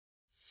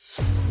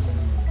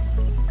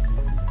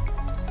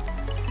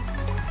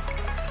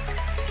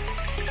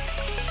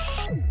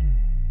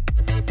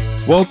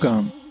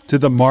Welcome to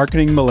the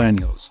Marketing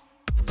Millennials,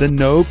 the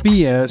No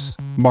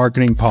BS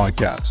Marketing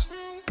Podcast.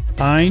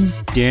 I'm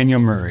Daniel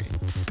Murray,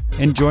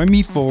 and join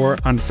me for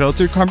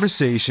unfiltered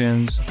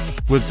conversations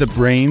with the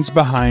brains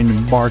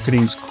behind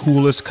marketing's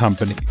coolest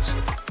companies.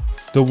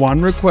 The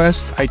one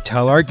request I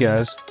tell our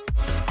guests,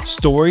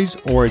 stories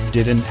or it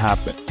didn't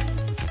happen.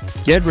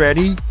 Get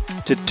ready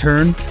to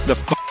turn the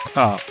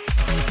up.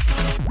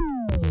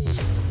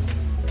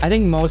 I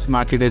think most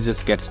marketers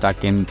just get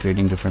stuck in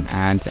creating different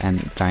ads and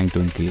trying to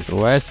increase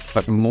ROAS,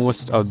 but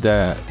most of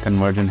the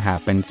conversion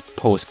happens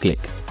post-click.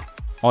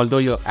 Although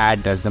your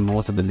ad does the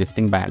most of the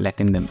lifting by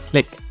letting them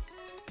click,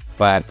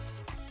 but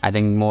I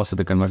think most of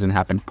the conversion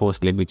happens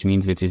post-click, which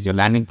is your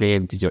landing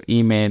page, which is your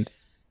email.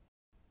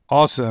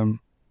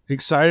 Awesome.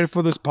 Excited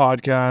for this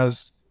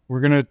podcast.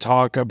 We're going to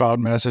talk about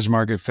message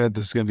market fit.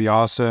 This is going to be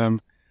awesome.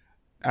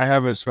 I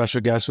have a special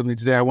guest with me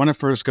today. I want to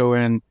first go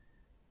in,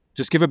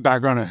 just give a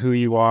background on who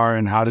you are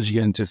and how did you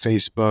get into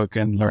Facebook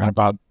and learn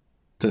about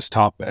this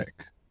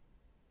topic.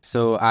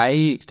 So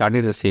I started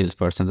as a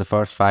salesperson. The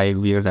first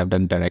 5 years I've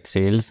done direct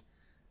sales,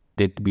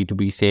 did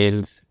B2B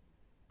sales.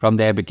 From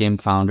there became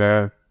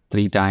founder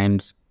 3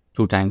 times,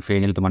 2 times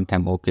failed, 1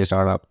 time okay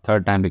startup.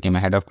 3rd time became a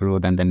head of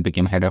growth and then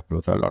became head of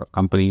growth for a lot of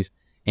companies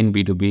in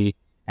B2B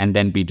and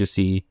then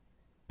B2C.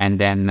 And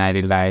then I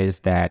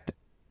realized that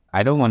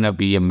I don't want to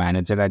be a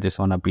manager. I just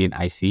want to be an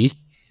IC.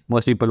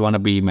 Most people want to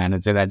be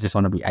manager. I just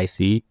want to be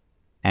IC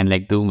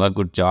and do a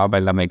good job. I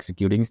love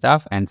executing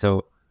stuff. And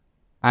so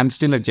I'm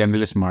still a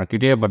generalist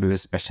marketer, but with a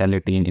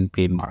specialty in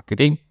paid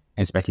marketing,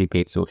 especially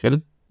paid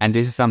social. And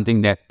this is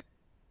something that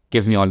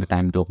gives me all the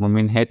time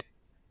dopamine hit.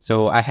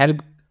 So I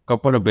help a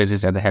couple of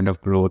businesses at the head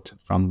of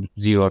growth from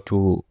 0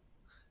 to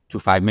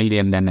 5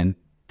 million, then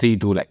 3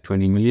 to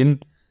 20 million.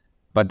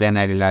 But then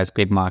I realized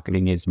paid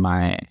marketing is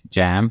my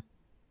jam.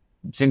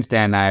 Since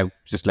then, I've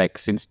just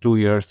since 2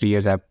 years, 3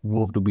 years, I've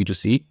moved to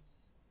B2C.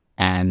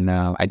 And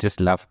I just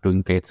love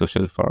doing paid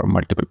social for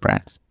multiple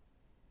brands.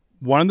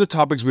 One of the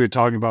topics we were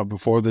talking about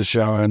before the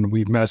show and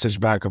we messaged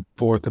back and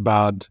forth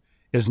about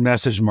is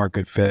message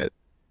market fit.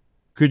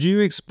 Could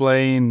you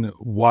explain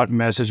what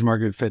message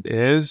market fit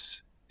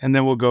is? And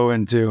then we'll go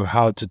into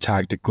how to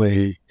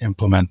tactically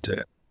implement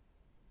it.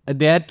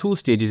 There are 2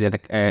 stages,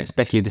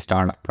 especially the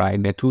startup,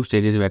 right? There are 2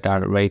 stages that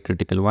are very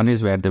critical. One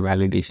is where the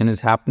validation is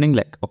happening.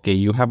 Okay,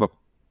 you have a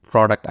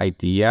product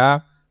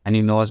idea and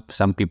you know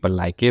some people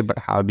like it, but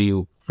how do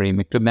you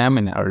frame it to them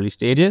in early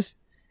stages?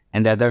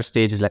 And the other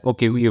stage is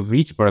okay, we have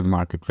reached product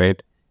market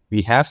fit.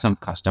 We have some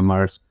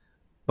customers,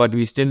 but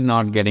we're still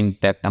not getting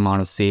that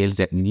amount of sales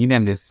that we need.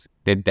 And that's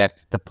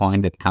the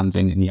point that comes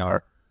in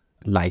your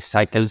life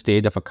cycle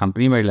stage of a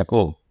company where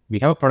you're we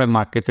have a product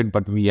market fit,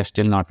 but we are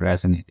still not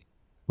resonating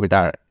with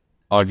our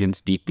audience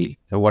deeply.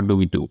 So what do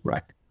we do,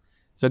 right?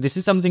 So this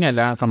is something I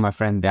learned from my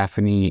friend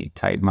Daphne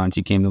Tideman.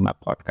 She came to my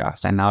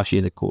podcast and now she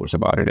has a course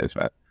about it as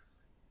well.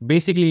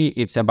 Basically,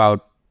 it's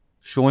about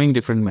showing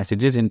different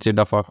messages instead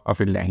of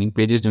your landing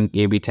pages, doing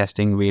A-B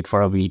testing, wait for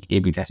a week,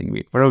 A-B testing,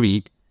 wait for a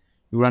week.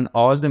 You run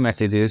all the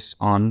messages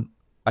on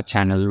a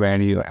channel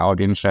where your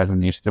audience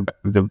resonates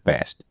the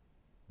best.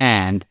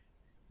 And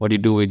what you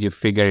do is you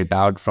figure it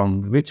out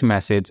from which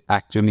message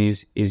actually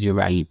is your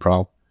value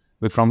prop,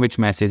 from which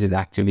message is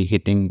actually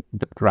hitting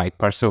the right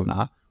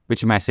persona,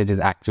 which message is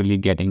actually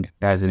getting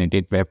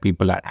resonated, where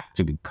people are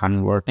actually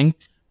converting,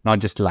 not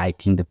just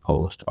liking the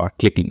post or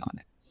clicking on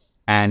it.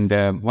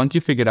 And once you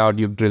figure out,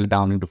 you drill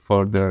down into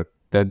further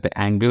the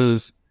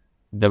angles,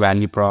 the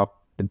value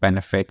prop, the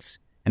benefits,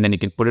 and then you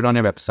can put it on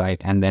your website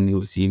and then you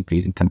will see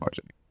increasing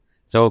conversion.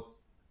 So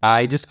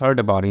I just heard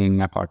about it in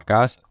my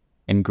podcast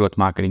in Growth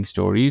Marketing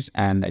Stories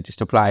and I just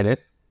applied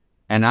it.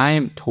 And I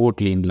am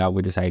totally in love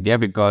with this idea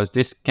because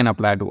this can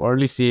apply to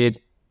early stage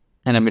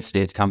and a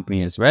mid-stage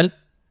company as well.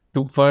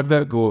 To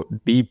further go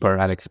deeper,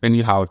 I'll explain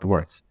you how it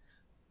works.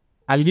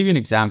 I'll give you an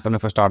example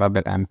of a startup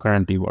that I'm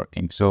currently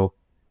working. So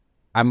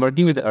I'm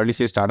working with an early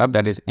stage startup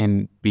that is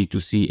in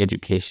B2C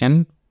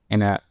education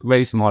in a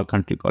very small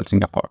country called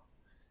Singapore.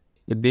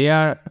 They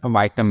are a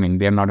vitamin.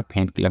 They are not a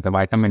painkiller. The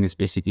vitamin is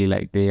basically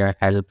they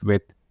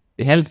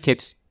help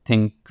kids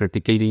think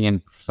critically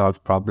and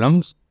solve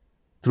problems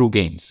through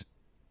games.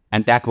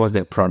 And that was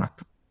their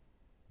product.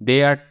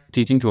 They are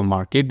teaching to a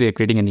market. They're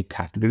creating a new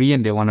category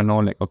and they want to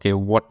know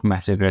what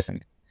message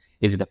resonates.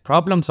 Is it the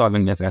problem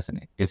solving that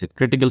resonates? Is it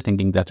critical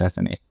thinking that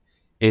resonates?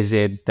 Is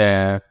it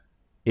the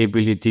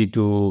ability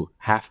to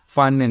have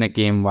fun in a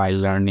game while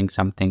learning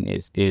something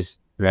is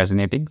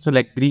resonating? So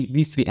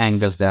these 3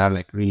 angles that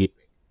are really big.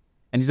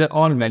 And these are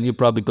all value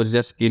prop because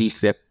they're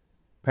skills that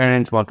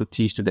parents want to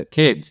teach to their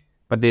kids,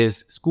 but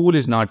school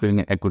is not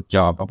doing a good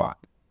job about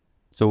it.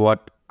 So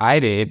what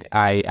I did,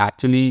 I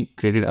actually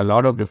created a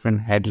lot of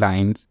different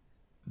headlines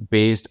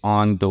based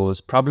on those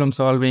problem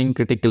solving,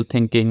 critical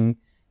thinking,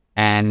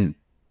 and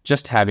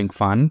just having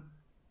fun.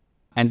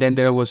 And then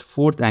there was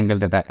 4th angle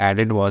that I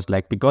added was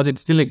because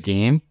it's still a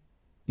game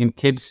in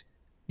kids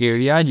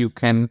area, you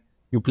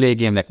play a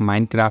game like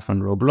Minecraft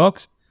and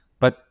Roblox,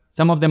 but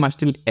some of them are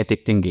still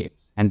addicting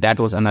games. And that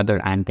was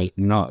another angle,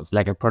 it's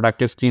like a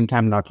productive screen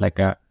time, not like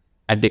a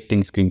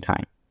addicting screen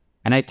time.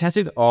 And I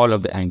tested all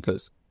of the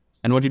angles.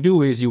 And what you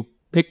do is you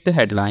pick the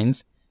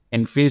headlines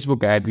and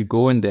Facebook ad, we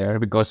go in there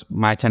because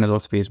my channel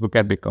was Facebook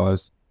ad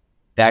because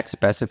that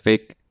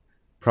specific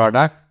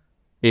product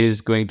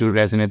is going to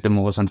resonate the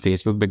most on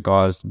Facebook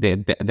because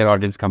their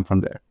audience come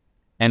from there.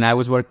 And I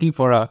was working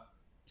for a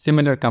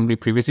similar company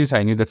previously, so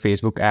I knew that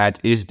Facebook ad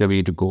is the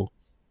way to go.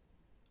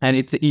 And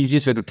it's the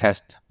easiest way to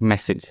test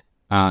message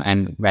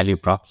and value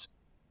props.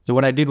 So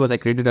what I did was I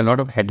created a lot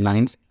of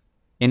headlines.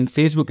 In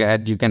Facebook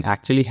ad, you can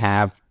actually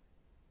have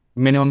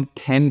minimum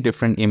 10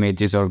 different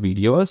images or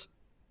videos,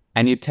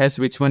 and you test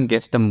which one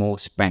gets the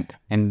most spent.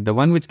 And the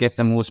one which gets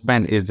the most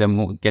spent is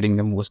getting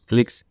the most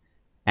clicks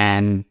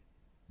and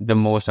the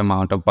most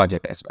amount of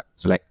budget as well.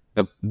 So like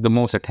the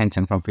most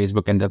attention from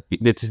Facebook, and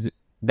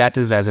that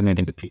is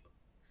resonating with people.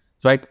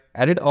 So I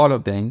added all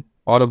of them,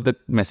 all of the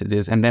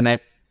messages, and then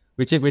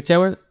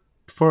whichever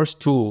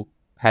first two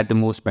had the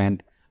most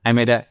spent, I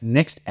made a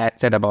next ad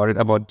set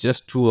about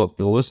just two of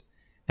those,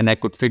 and I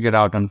could figure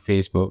out on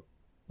Facebook,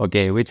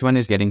 okay, which one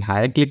is getting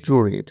higher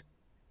click-through rate,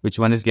 which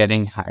one is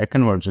getting higher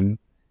conversion,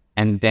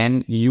 and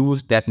then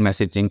use that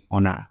messaging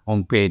on our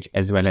homepage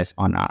as well as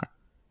on our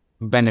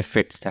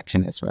benefits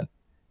section as well.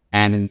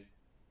 And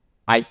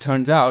it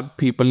turns out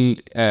people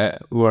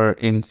were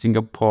in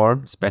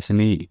Singapore,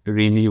 especially,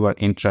 really were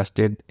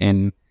interested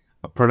in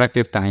a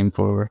productive time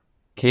for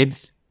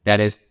kids that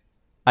is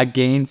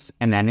against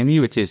an enemy,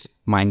 which is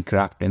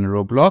Minecraft and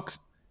Roblox.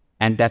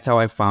 And that's how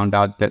I found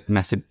out that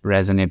message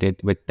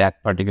resonated with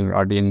that particular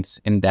audience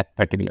in that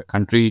particular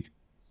country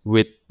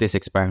with this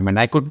experiment.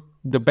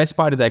 The best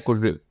part is I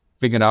could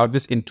figure out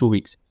this in 2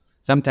 weeks.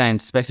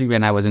 Sometimes, especially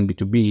when I was in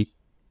B2B,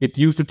 it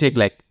used to take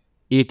like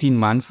 18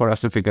 months for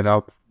us to figure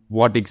out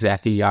what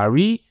exactly are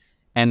we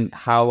and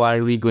how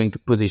are we going to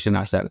position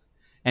ourselves.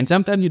 And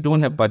sometimes you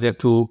don't have budget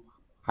to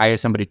hire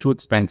somebody too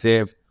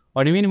expensive,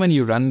 or even when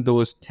you run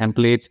those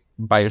templates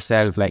by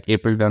yourself, like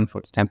April done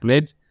for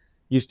templates,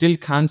 you still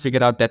can't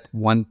figure out that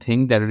one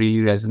thing that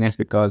really resonates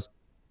because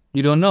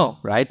you don't know,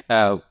 right?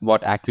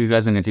 What actually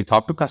resonates. You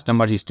talk to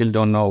customers, you still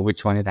don't know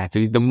which one is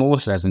actually the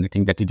most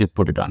resonating that you just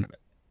put it on.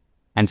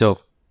 And so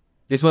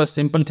this was a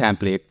simple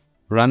template,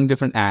 run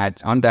different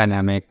ads on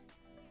dynamic.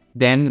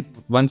 Then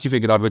once you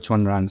figure out which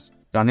one runs,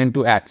 run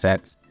into ad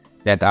sets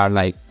that are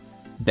like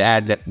the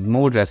ads that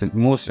most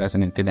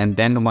resonated. And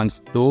then once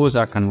those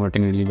are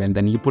converting really well,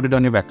 then you put it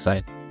on your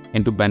website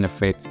into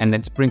benefits and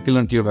then sprinkle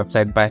onto your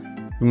website by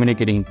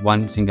communicating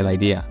one single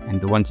idea.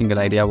 And the one single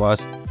idea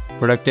was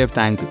productive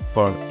time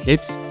for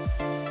kids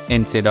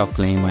instead of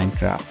playing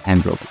Minecraft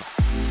and Roblox.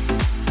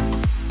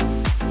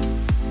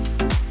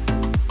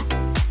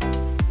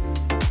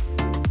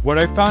 What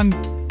I found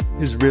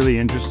is really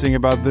interesting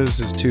about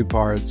this is two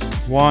parts.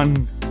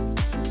 One,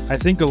 I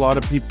think a lot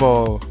of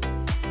people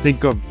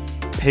think of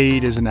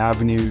paid as an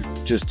avenue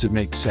just to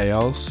make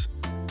sales.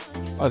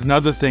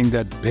 Another thing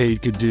that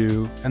paid could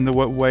do, and the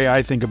way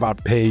I think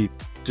about paid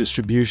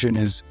distribution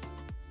is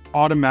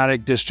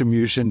automatic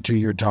distribution to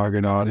your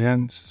target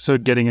audience. So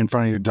getting in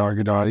front of your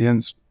target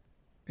audience,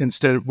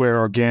 instead where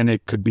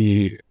organic could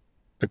be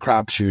a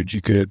crapshoot,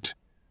 you could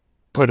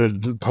put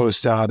a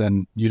post out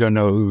and you don't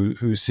know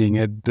who's seeing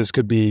it. This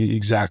could be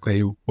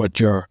exactly what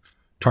your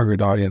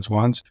target audience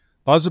wants.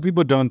 Lots of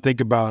people don't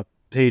think about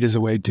paid as a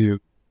way to,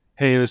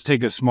 hey, let's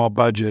take a small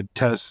budget,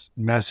 test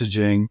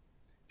messaging,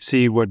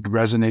 see what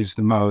resonates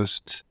the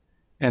most,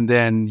 and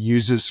then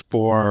use this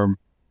for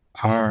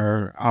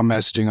our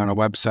messaging on a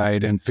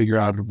website and figure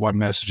out what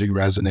messaging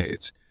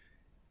resonates.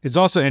 It's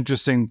also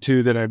interesting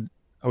too that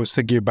I was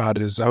thinking about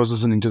is I was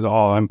listening to the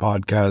All In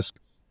podcast,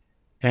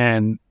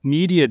 and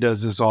media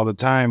does this all the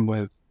time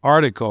with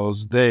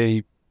articles.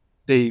 They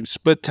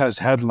split test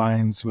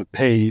headlines with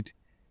paid,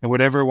 and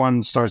whatever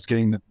one starts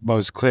getting the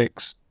most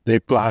clicks, they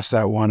blast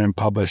that one and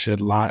publish it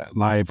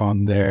live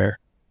on their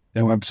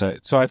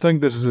website. So I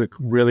think this is a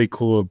really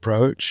cool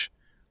approach.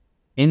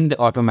 In the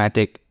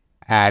automatic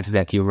ads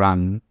that you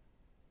run,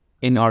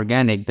 in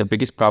organic, the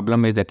biggest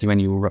problem is that when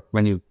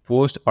you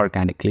post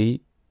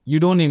organically, you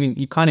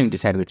can't even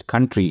decide which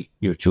country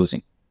you're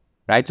choosing,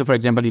 right? So for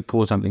example, you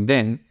post something,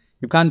 then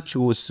you can't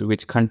choose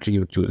which country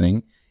you're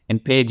choosing. In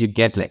paid, you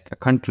get like a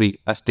country,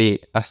 a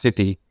state, a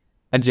city,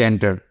 a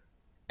gender,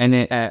 and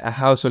a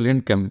household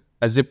income,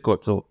 a zip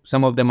code. So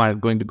some of them are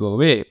going to go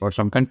away for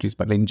some countries,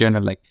 but in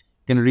general, like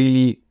you can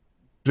really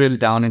drill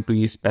down into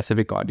each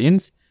specific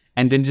audience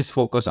and then just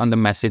focus on the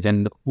message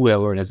and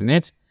whoever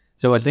resonates.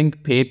 So I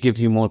think paid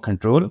gives you more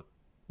control.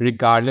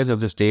 Regardless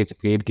of the stage,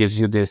 paid gives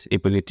you this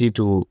ability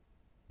to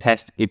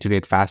test,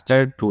 iterate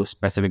faster to a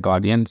specific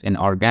audience. In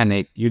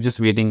organic, you're just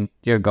waiting,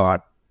 dear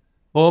God,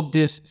 hope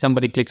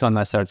somebody clicks on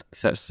a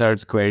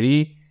search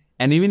query.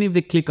 And even if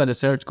they click on the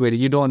search query,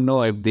 you don't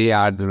know if they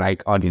are the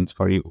right audience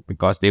for you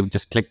because they've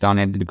just clicked on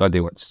it because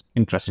they were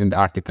interested in the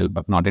article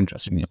but not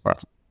interested in your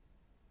product.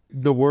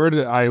 The word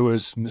that I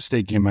was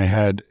mistaking in my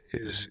head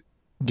is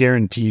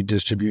guaranteed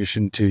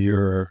distribution to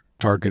your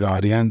target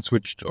audience,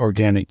 which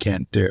organic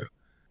can't do.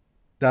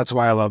 That's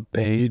why I love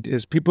paid,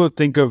 is people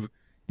think of,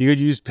 you could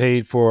use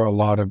paid for a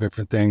lot of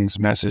different things,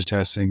 message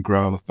testing,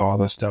 growth, all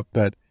this stuff,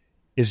 but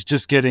it's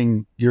just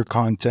getting your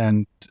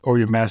content or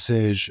your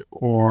message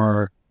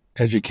or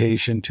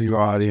education to your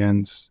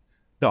audience,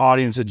 the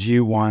audience that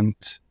you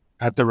want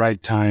at the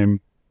right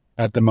time,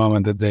 at the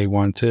moment that they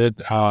want it,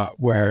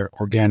 where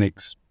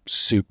organic's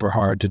super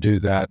hard to do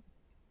that.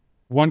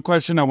 One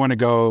question I want to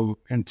go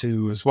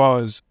into as well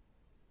is,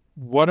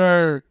 what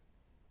are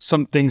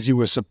some things you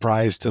were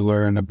surprised to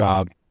learn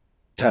about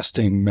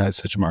testing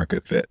message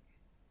market fit?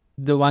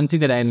 The one thing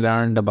that I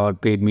learned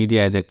about paid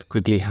media is it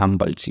quickly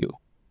humbles you.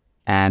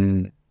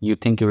 And you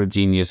think you're a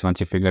genius once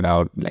you figured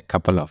out like a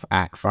couple of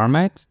ad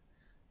formats.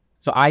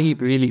 So I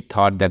really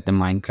thought that the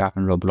Minecraft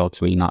and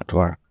Roblox will not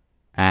work.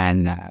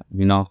 And,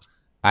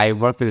 I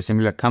worked with a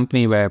similar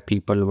company where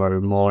people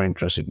were more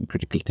interested in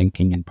critical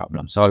thinking and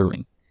problem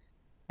solving.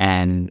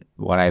 And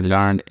what I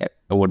learned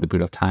over the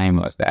period of time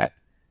was that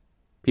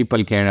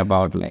people care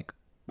about like,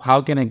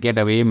 how can I get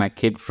away my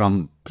kid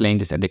from playing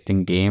this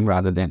addicting game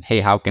rather than, hey,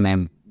 how can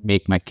I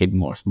make my kid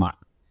more smart?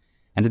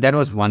 And so that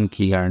was one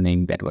key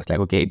learning that was like,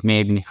 okay, it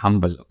made me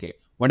humble. Okay,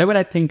 whatever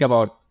I think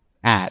about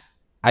ad,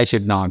 I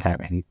should not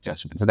have any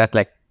judgment. So that's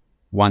like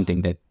one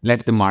thing, that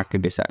let the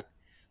market decide.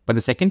 But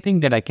the second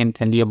thing that I can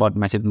tell you about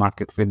message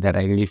market fit that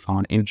I really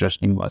found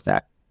interesting was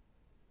that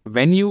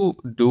when you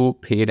do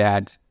paid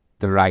ads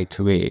the right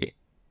way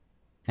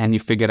and you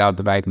figure out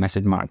the right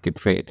message market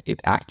fit,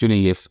 it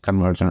actually lifts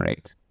conversion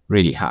rates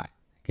really high.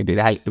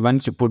 Okay,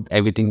 once you put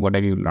everything,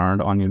 whatever you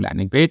learned on your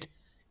landing page,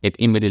 it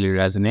immediately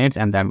resonates.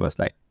 And that was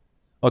like,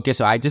 okay,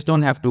 so I just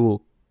don't have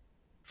to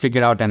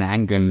figure out an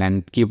angle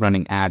and keep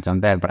running ads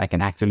on there, but I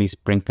can actually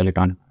sprinkle it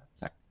on.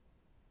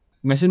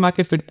 Message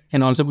market fit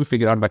can also be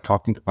figured out by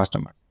talking to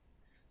customers.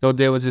 So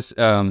there was this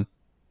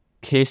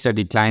case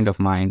study client of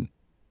mine,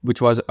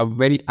 which was a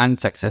very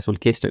unsuccessful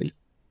case study.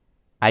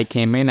 I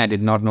came in, I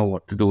did not know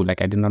what to do.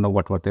 Like I did not know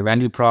what were the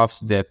value props.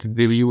 The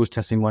reviews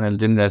testimonial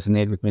didn't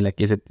resonate with me.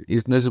 Like it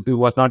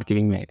was not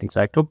giving me anything.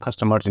 So I took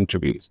customers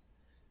interviews.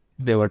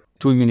 There were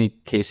two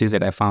unique cases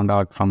that I found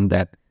out from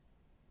that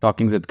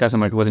talking to the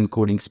customer. It was in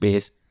coding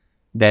space,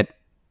 that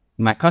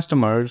my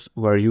customers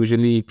were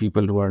usually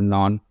people who were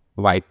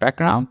non-white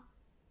background.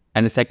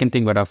 And the second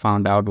thing what I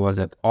found out was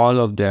that all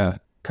of the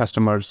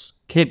customers'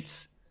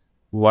 kids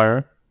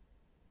had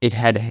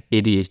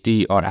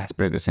ADHD or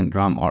Asperger's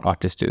syndrome or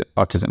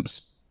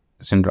autism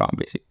syndrome,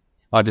 basically.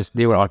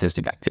 They were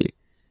autistic actually.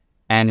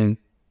 And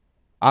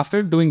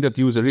after doing the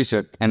user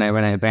research and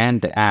when I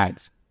ran the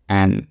ads,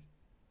 and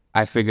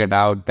I figured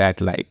out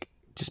that like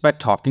just by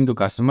talking to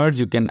customers,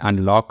 you can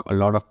unlock a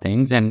lot of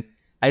things. And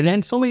I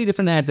ran so many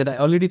different ads that I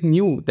already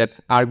knew that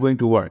are going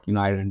to work.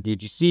 I ran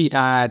DGC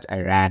ads,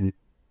 I ran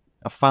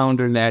a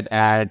founder-led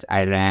ads,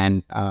 I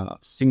ran a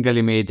single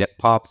image that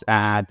pops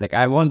ads. Like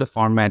I want the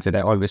formats that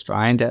I always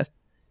try and test.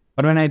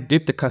 But when I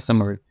did the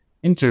customer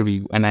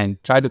interview and I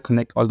tried to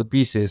connect all the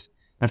pieces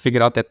and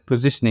figured out that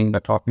positioning by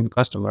talking to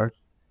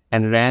customers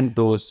and ran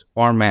those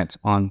formats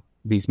on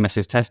these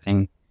message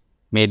testing,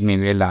 made me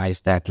realize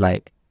that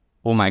like,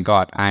 oh my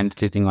God, I'm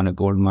sitting on a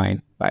gold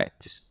mine by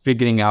just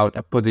figuring out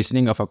a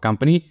positioning of a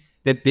company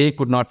that they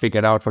could not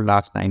figure out for the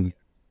last 9 years.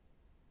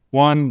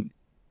 One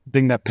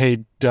thing that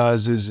paid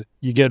does is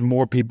you get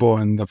more people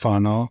in the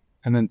funnel.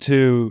 And then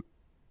two,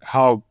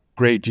 how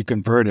great you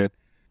convert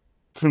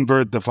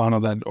the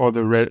funnel or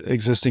the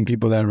existing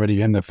people that are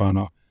already in the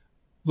funnel.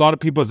 A lot of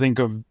people think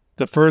of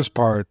the first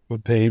part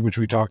with paid, which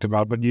we talked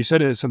about, but you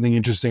said something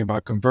interesting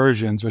about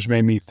conversions, which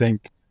made me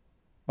think,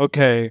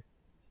 okay,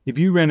 if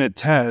you ran a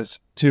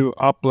test to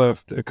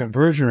uplift a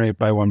conversion rate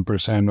by 1%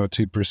 or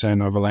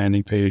 2% of a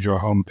landing page or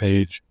home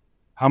page,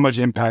 how much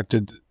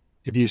impacted,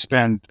 if you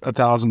spent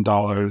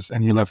 $1,000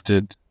 and you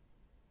lifted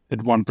at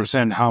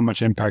 1%, how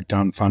much impact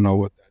down funnel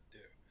would that do?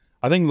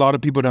 I think a lot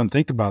of people don't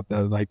think about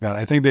that like that.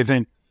 I think they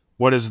think,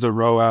 what is the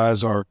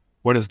ROAS or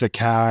what is the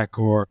CAC?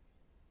 Or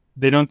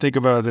they don't think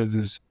about it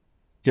as,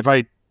 if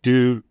I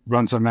do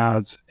run some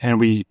ads and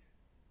we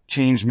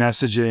change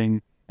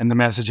messaging and the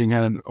messaging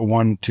had a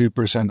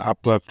 1-2%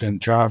 uplift in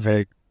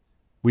traffic,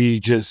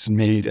 we just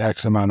made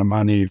X amount of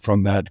money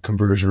from that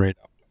conversion rate.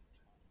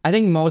 I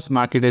think most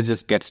marketers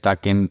just get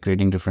stuck in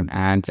creating different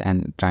ads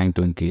and trying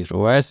to increase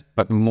ROAS,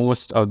 but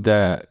most of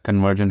the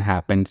conversion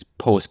happens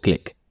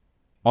post-click.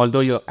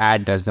 Although your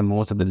ad does the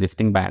most of the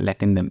lifting by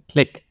letting them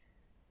click,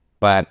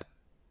 but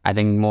I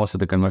think most of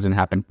the conversion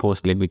happen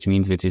post-click, which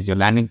is your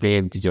landing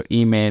page, which is your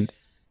email.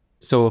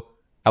 So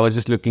I was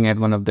just looking at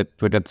one of the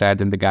Twitter threads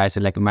and the guy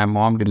said like, my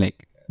mom did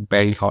like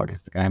very hard.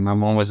 My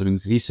mom was doing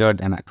research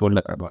and I told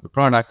her about the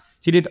product.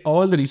 She did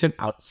all the research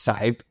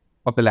outside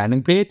of the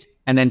landing page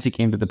and then she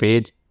came to the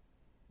page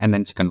and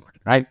then she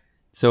converted, right?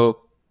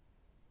 So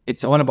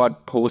it's all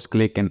about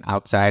post-click and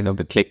outside of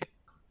the click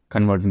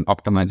conversion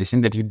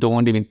optimization that you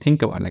don't even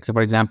think about. Like, so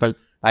for example,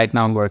 right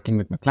now I'm working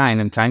with my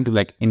client and trying to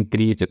like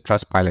increase the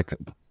Trustpilot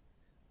reviews.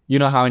 You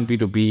know how in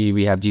B2B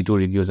we have G2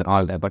 reviews and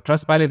all that, but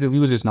Trustpilot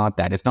reviews is not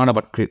that. It's not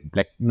about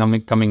like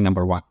coming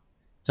number one.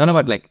 It's not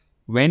about like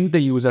when the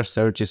user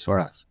searches for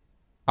us,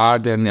 are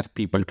there enough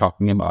people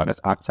talking about us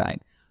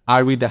outside?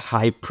 Are we the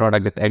hype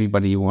product that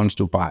everybody wants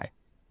to buy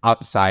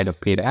outside of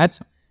paid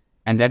ads?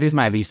 And that is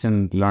my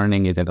recent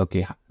learning is that,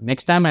 okay,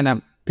 next time when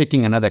I'm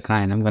picking another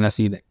client, I'm going to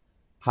see that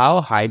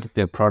how hyped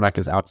the product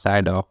is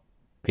outside of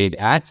paid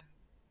ads.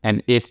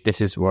 And if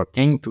this is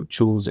working, to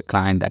choose a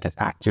client that is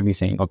actually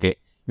saying, okay,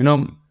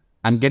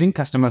 I'm getting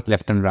customers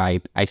left and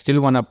right. I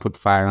still want to put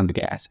fire on the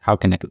gas. How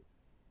can I do?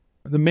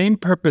 The main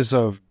purpose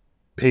of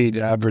paid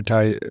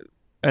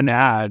an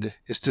ad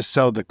is to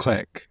sell the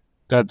click.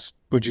 That's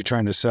what you're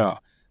trying to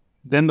sell.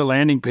 Then the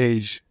landing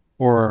page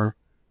or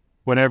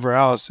whatever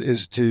else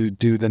is to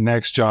do the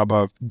next job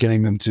of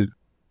getting them to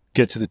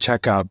get to the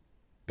checkout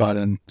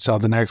button, sell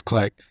the next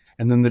click.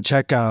 And then the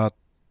checkout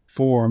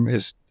form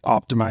is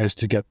optimized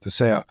to get the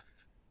sale.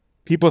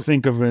 People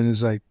think of it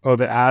as like, oh,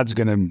 the ad's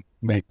going to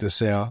make the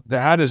sale. The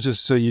ad is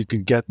just so you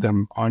can get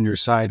them on your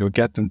site or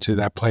get them to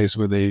that place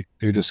where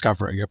they're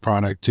discovering a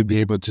product to be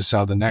able to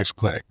sell the next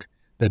click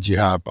that you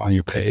have on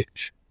your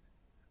page.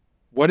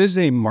 What is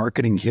a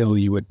marketing hill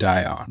you would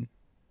die on?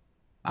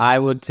 I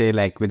would say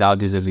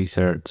without user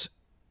research,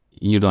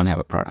 you don't have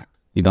a product.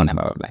 You don't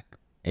have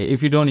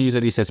if you don't use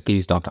user research,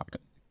 please don't talk to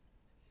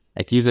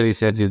me. User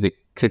research is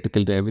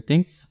critical to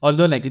everything.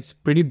 Although it's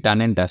pretty done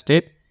and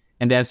dusted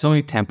and there are so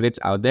many templates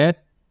out there.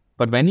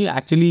 But when you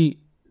actually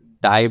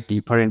dive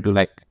deeper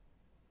into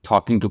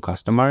talking to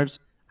customers,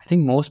 I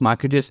think most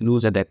marketers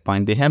lose at that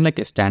point. They have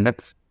a standard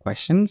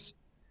questions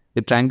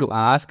they're trying to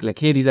ask,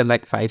 hey, these are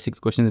 5-6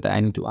 questions that I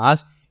need to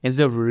ask,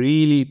 instead of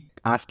really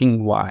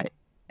asking why.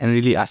 And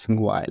really asking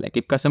why.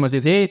 If customer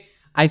says, hey,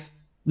 I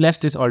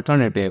left this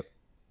alternative,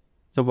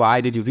 so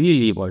why did you really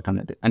leave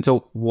alternative? And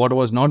so what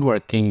was not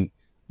working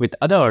with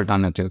other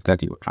alternatives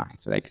that you were trying?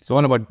 So it's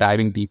all about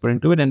diving deeper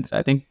into it. And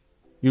I think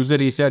user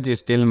research is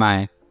still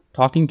my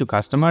talking to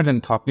customers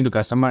and talking to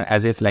customer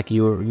as if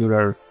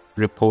you're a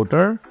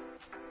reporter,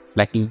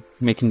 you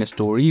making a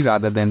story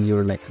rather than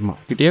you're a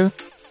marketer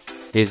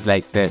is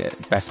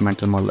the best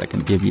mental model I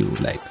can give you,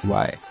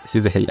 why this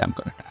is a hill I'm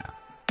going to die on.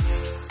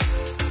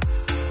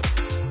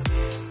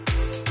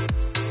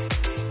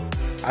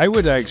 I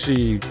would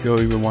actually go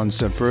even one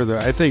step further.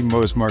 I think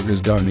most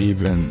marketers don't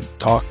even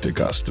talk to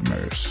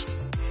customers.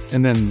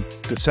 And then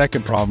the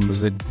second problem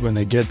is that when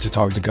they get to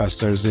talk to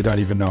customers, they don't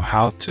even know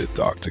how to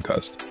talk to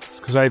customers.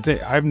 Because I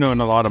think I've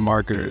known a lot of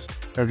marketers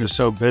that are just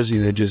so busy,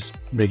 they're just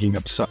making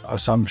up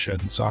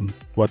assumptions on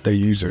what their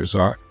users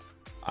are.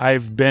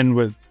 I've been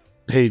with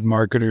paid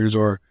marketers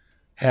or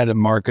head of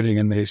marketing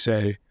and they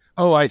say,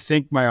 oh, I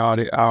think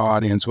our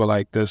audience will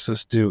like this,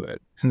 let's do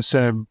it.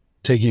 Instead of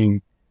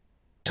taking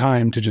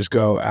time to just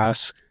go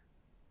ask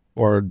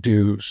or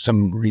do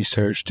some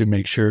research to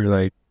make sure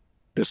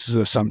this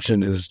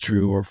assumption is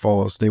true or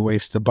false. They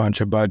waste a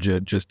bunch of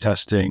budget just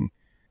testing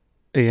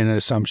an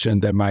assumption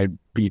that might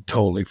be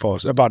totally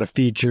false about a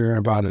feature,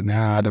 about an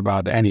ad,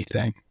 about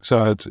anything.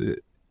 So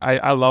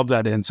I love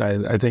that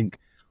insight. I think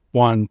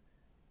one,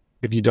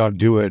 if you don't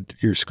do it,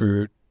 you're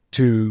screwed.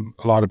 Two,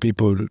 a lot of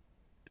people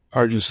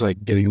are just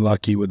getting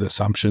lucky with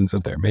assumptions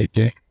that they're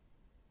making.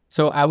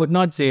 So I would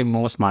not say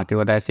most market,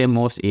 but I say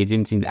most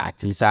agencies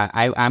actually. So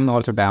I'm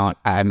also down.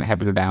 I'm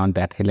happy to down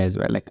that hill as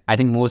well. I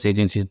think most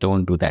agencies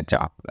don't do that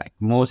job.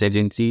 Most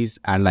agencies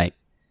are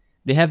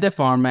they have their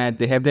format,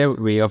 they have their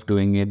way of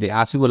doing it. They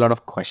ask you a lot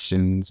of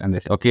questions and they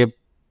say, okay,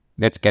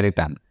 let's get it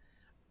done.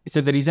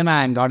 So the reason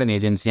I'm not an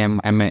agency,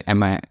 I'm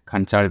a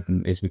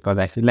consultant is because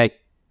I feel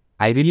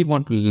I really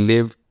want to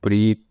live,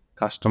 breathe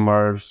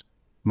customers,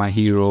 my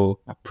hero,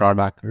 a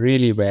product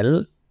really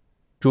well,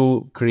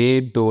 to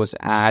create those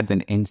ads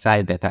and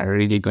insight that are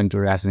really going to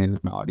resonate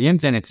with my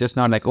audience. And it's just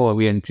not oh,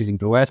 we are increasing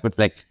ROAS, but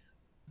it's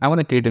I want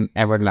to create an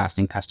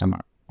everlasting customer.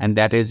 And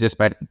that is just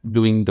by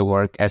doing the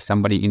work as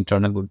somebody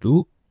internal would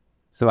do.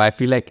 So I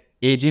feel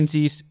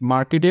agencies,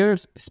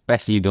 marketers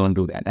especially don't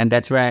do that. And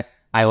that's where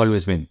I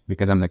always win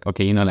because I'm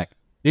okay, they're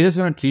just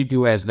going to treat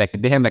you as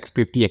they have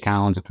 50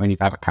 accounts or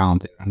 25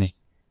 accounts they're running.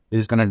 They're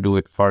just going to do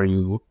it for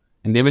you.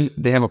 And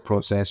they have a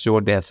process.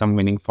 Sure, they have some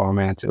winning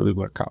formats. It will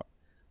work out.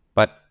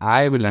 But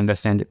I will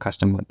understand the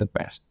customer the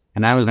best.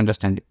 And I will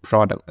understand the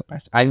product the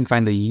best. I will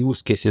find the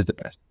use cases the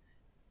best.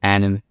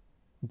 And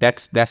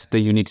that's the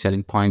unique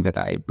selling point that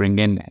I bring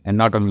in. And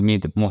not only me,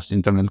 the most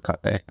internal,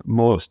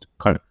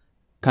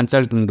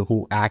 consultant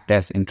who act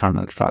as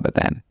internals rather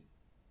than.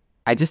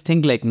 I just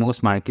think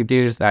most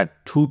marketers are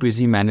too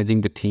busy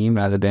managing the team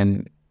rather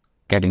than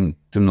getting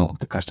to know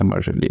the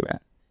customers really well.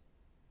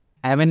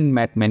 I haven't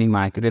met many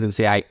marketers who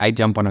say, I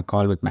jump on a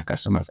call with my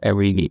customers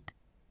every week.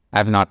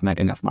 I've not met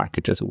enough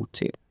marketers who would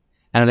say that.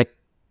 And I'm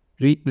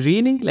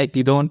really?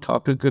 You don't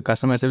talk to your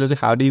customers?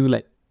 How do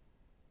you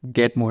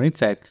get more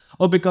insight?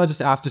 Oh, because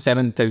after 7th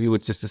interview,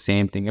 it's just the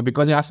same thing. And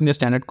because you're asking your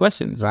standard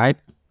questions, right?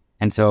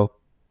 And so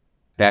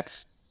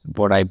that's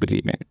what I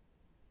believe in.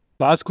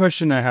 Last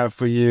question I have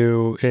for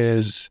you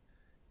is,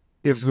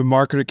 if a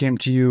marketer came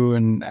to you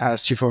and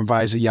asked you for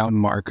advice, a young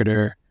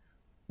marketer,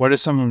 what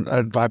is some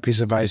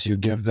piece of advice you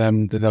give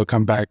them that they'll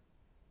come back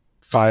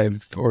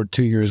 5 or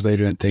 2 years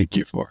later and thank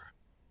you for?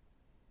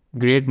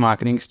 Great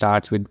marketing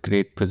starts with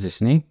great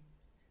positioning.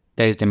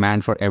 there is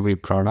demand for every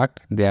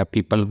product. There are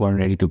people who are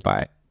ready to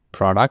buy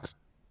products.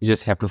 You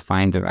just have to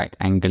find the right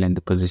angle and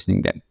the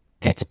positioning that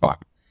gets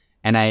bought.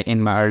 And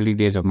in my early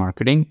days of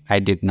marketing, I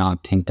did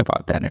not think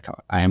about that at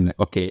all. I am like,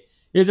 okay,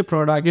 here's a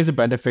product, here's a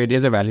benefit,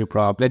 here's a value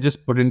prop. Let's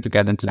just put it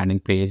together into landing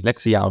page.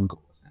 Let's see how it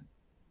goes.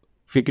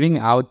 Figuring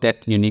out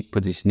that unique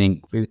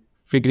positioning,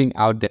 figuring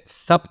out that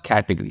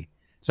subcategory.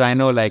 So I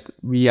know like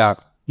we are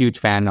huge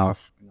fan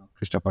of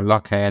Christopher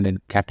Lochhead and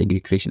category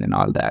creation and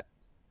all that.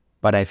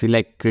 But I feel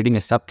like creating a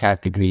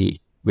subcategory,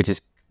 which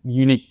is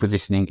unique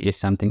positioning, is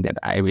something that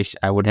I wish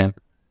I would have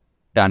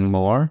done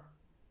more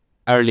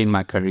early in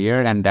my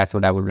career. And that's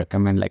what I would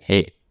recommend. Like,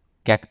 hey,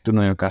 get to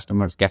know your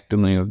customers, get to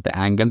know the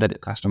angle that the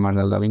customers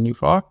are loving you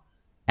for,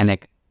 and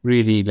like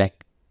really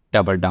like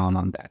double down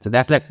on that. So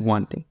that's like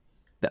one thing.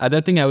 The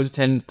other thing I would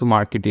tell to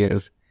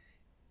marketers,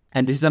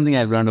 and this is something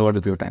I've learned over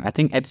the period of time, I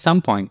think at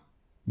some point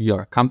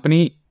your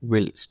company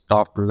will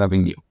stop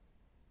loving you.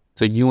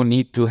 So you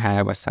need to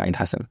have a side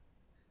hustle,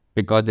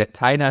 because that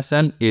side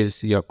hustle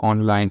is your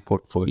online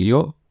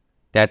portfolio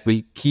that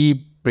will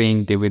keep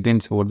paying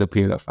dividends over the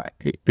period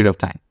of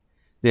time.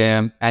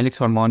 Alex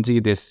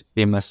Hormonzi, this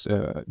famous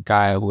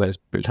guy who has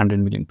built 100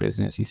 million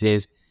business, he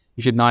says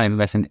you should not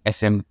invest in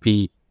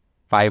S&P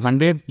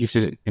 500, you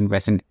should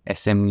invest in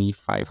SME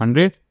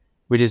 500,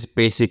 which is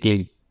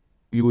basically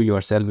you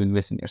yourself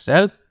invest in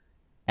yourself.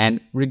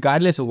 And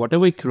regardless of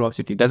whatever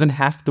curiosity, it doesn't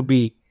have to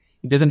be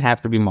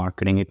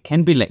marketing. It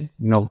can be like,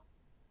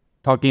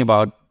 talking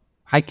about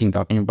hiking,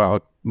 talking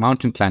about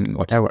mountain climbing,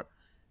 whatever.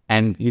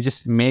 And you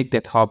just make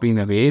that hobby in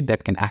a way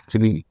that can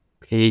actually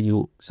pay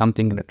you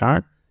something in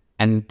return.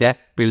 And that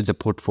builds a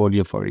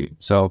portfolio for you.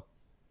 So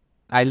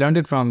I learned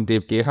it from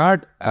Dave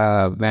Gehard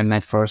when I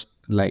first,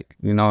 you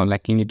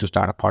need to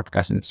start a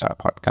podcast and start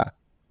a podcast.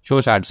 Show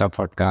starts a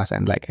podcast,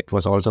 and like it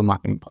was also a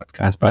marketing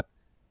podcast. But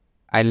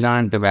I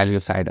learned the value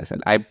of side hustle.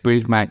 I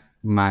built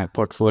my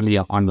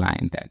portfolio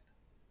online that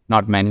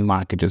not many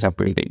marketers are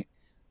building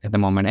at the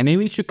moment. And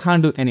even if you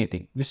can't do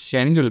anything, just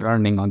sharing your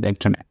learning on the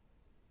internet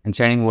and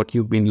sharing what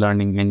you've been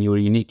learning and your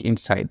unique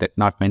insight that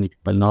not many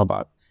people know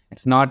about.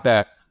 It's not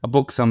a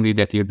book summary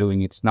that you're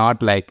doing. It's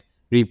not like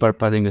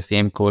repurposing the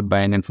same code by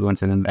an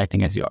influencer and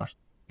writing as yours.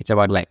 It's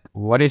about like,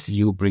 what is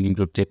you bringing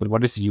to the table?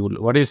 What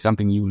is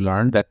something you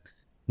learned that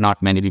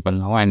not many people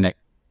know? And like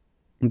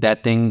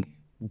that thing,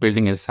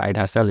 building a side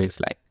hustle is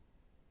like,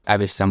 I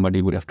wish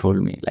somebody would have told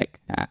me, like,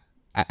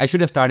 I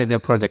should have started a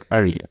project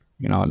earlier.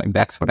 Like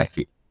that's what I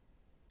feel.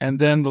 And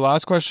then the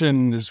last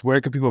question is,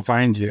 where can people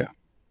find you?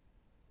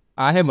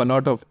 I have a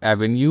lot of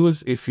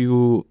avenues. If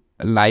you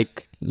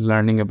like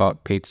learning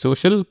about paid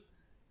social,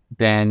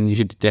 then you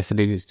should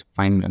definitely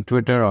find me on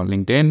Twitter or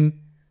LinkedIn.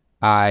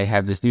 I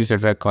have this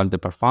newsletter called The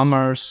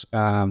Performers.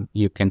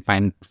 You can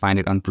find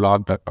it on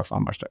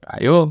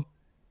blog.performers.io.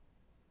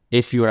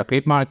 If you're a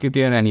paid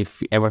marketer and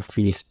if you ever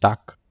feel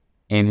stuck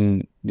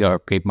in your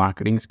paid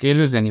marketing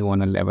skills and you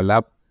want to level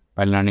up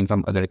by learning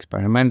from other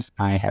experiments,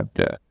 I have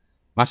the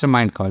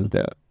mastermind called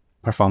The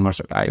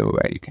Performers.io,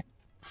 where you can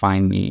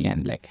find me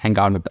and like hang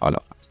out with all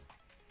of us.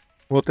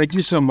 Well, thank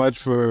you so much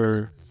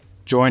for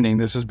joining.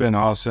 This has been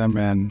awesome,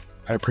 and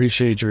I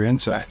appreciate your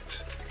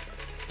insights.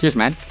 Cheers,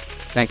 man.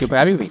 Thank you for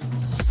having me.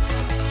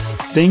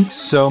 Thanks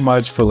so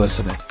much for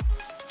listening.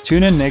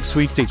 Tune in next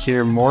week to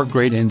hear more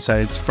great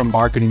insights from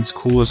marketing's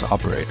coolest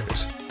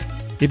operators.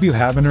 If you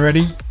haven't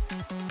already,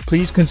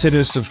 please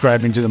consider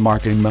subscribing to the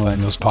Marketing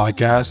Millennials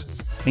podcast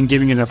and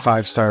giving it a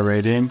 5-star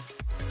rating.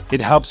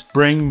 It helps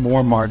bring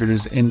more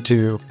marketers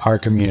into our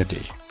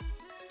community.